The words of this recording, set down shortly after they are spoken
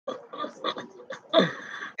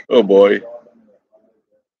Oh boy.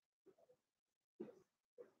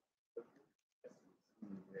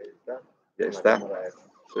 Ya está.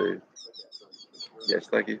 Sí. Ya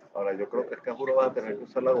está aquí. Ahora, yo creo que es que juro va a tener que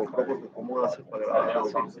usar la GoPro porque ¿cómo hace para grabar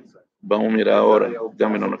así? Vamos a mirar ahora.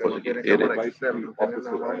 Déjame una cosa aquí. Edit.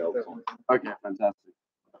 Okay, fantastic.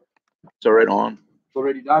 It's already on. It's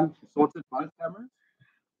already done. Sorted both cameras.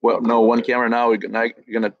 Well, no, one camera now. We're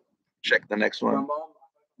gonna check the next one.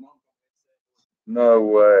 No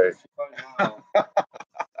way.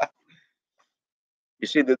 You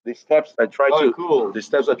see the steps I tried to Cool. the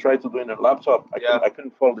steps I tried to do in the laptop. I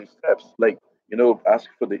couldn't follow these steps. Like ask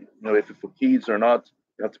for the if it's for kids or not.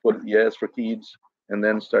 You have to put yes for kids and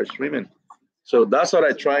then start streaming. So that's what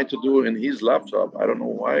I tried to do in his laptop. I don't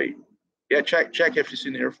know why. Yeah, check if you see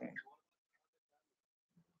the earphone.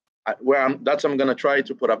 I'm gonna try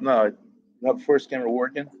to put up now. Not first camera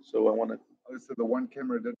working, so I want to. Oh, so the one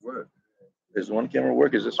camera did work. Is one camera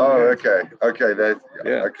work? Is this one? Oh, here? okay.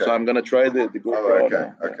 Yeah. Okay. So I'm gonna try the GoPro. Oh, okay.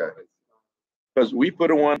 now. Okay. Because we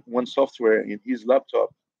put one software in his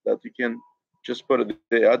laptop that you can just put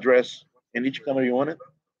the address in each camera you want it.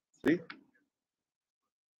 See?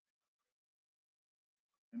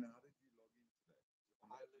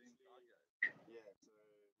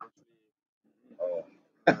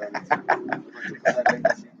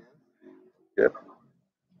 Yep.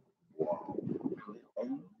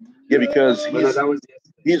 Yeah, because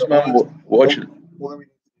he's mom watching.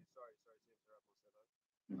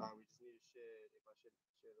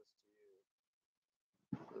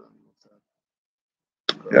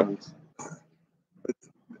 Yeah.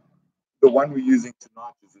 The one we're using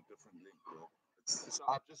tonight is a different link, bro. So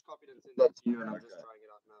I've just copied and sent that to you, and I'm just trying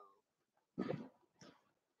it out now.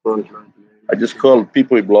 I just called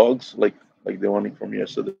people with blogs like the one from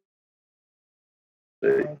yesterday.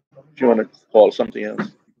 If you want to call something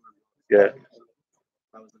else, yeah.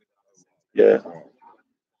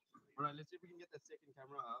 Alright, let's see if we can get that second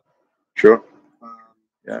camera up. Sure.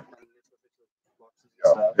 Yeah.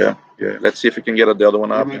 Yeah. Yeah. Let's see if we can get the other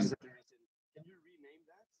one up. Can you rename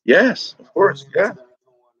that? Yes, of course. Yeah.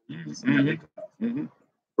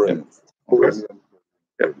 Brilliant.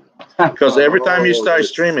 Okay. Because every time you start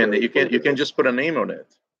streaming, you can just put a name on it.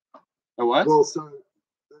 A what? Well, so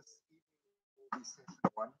this will be session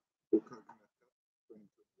 1 for Coconut Cup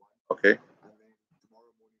 2021. Okay. And then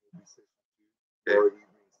tomorrow morning will be session 2. Tomorrow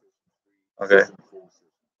evening session 3. Okay. Session 4, session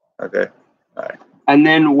 5. Okay. All right. And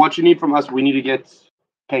then what you need from us, we need to get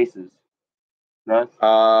cases, right?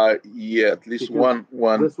 Yeah, at least Because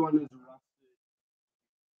one. This one is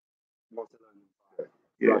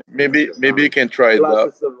Yeah. Maybe you can try plus that.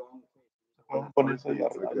 it's the wrong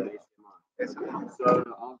case. So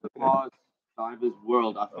Afterpart Divers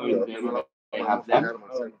World, I phoned them. They have them.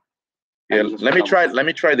 Yeah. Let me try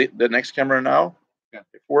the next camera now. Yeah.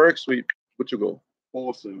 If it works, we good to go.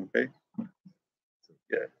 Awesome. Okay.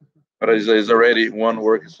 Yeah. But it's already one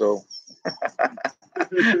work, so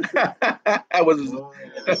I was. Do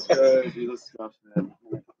this stuff, man.